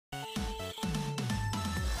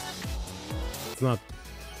it's not.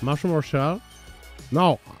 Mushroom or shell?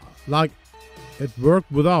 No. Like, it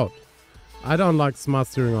worked without. I don't like smart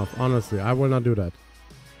steering off, honestly. I will not do that.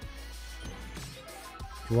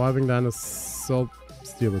 Driving down is so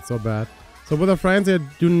stupid, so bad. So with a frenzy, I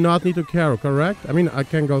do not need to carry, correct? I mean, I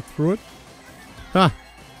can go through it. Ha!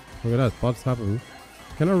 Look at that, what's happening?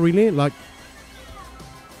 Can I really, like...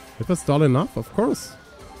 If I stall enough? Of course.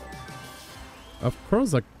 Of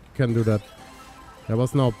course I can do that. That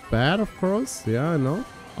was not bad, of course. Yeah, I know.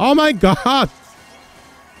 Oh my god!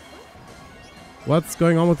 What's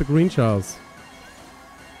going on with the green shells?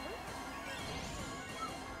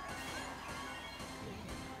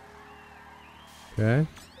 Okay,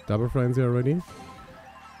 double frenzy already.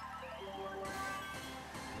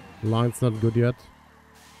 Line's not good yet.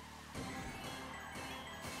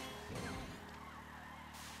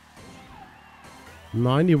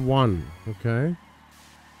 $91, okay.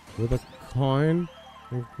 With a coin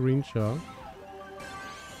and green shell.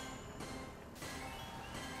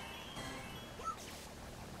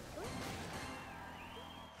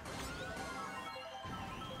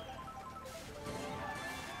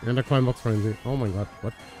 And a COINBOX frenzy. Oh my god,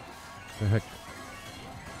 what the heck?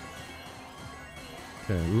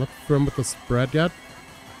 Okay, I'm not firm with the spread yet.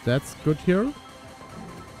 That's good here.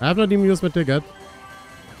 I have not even used my ticket.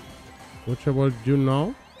 Which I will do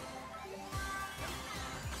now.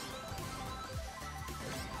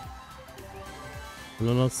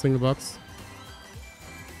 Another single box.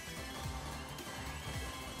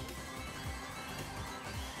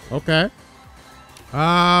 Okay.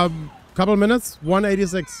 Couple minutes,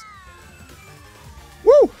 186.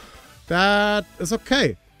 Woo! That is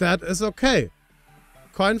okay. That is okay.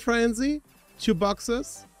 Coin frenzy, 2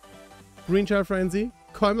 boxes. Green shell frenzy,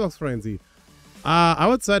 COINBOX frenzy. I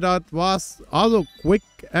would say that was also quick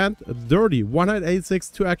and dirty. 186,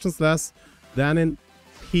 2 actions less than in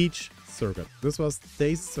Peach Circuit. This was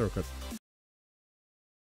Daisy Circuit.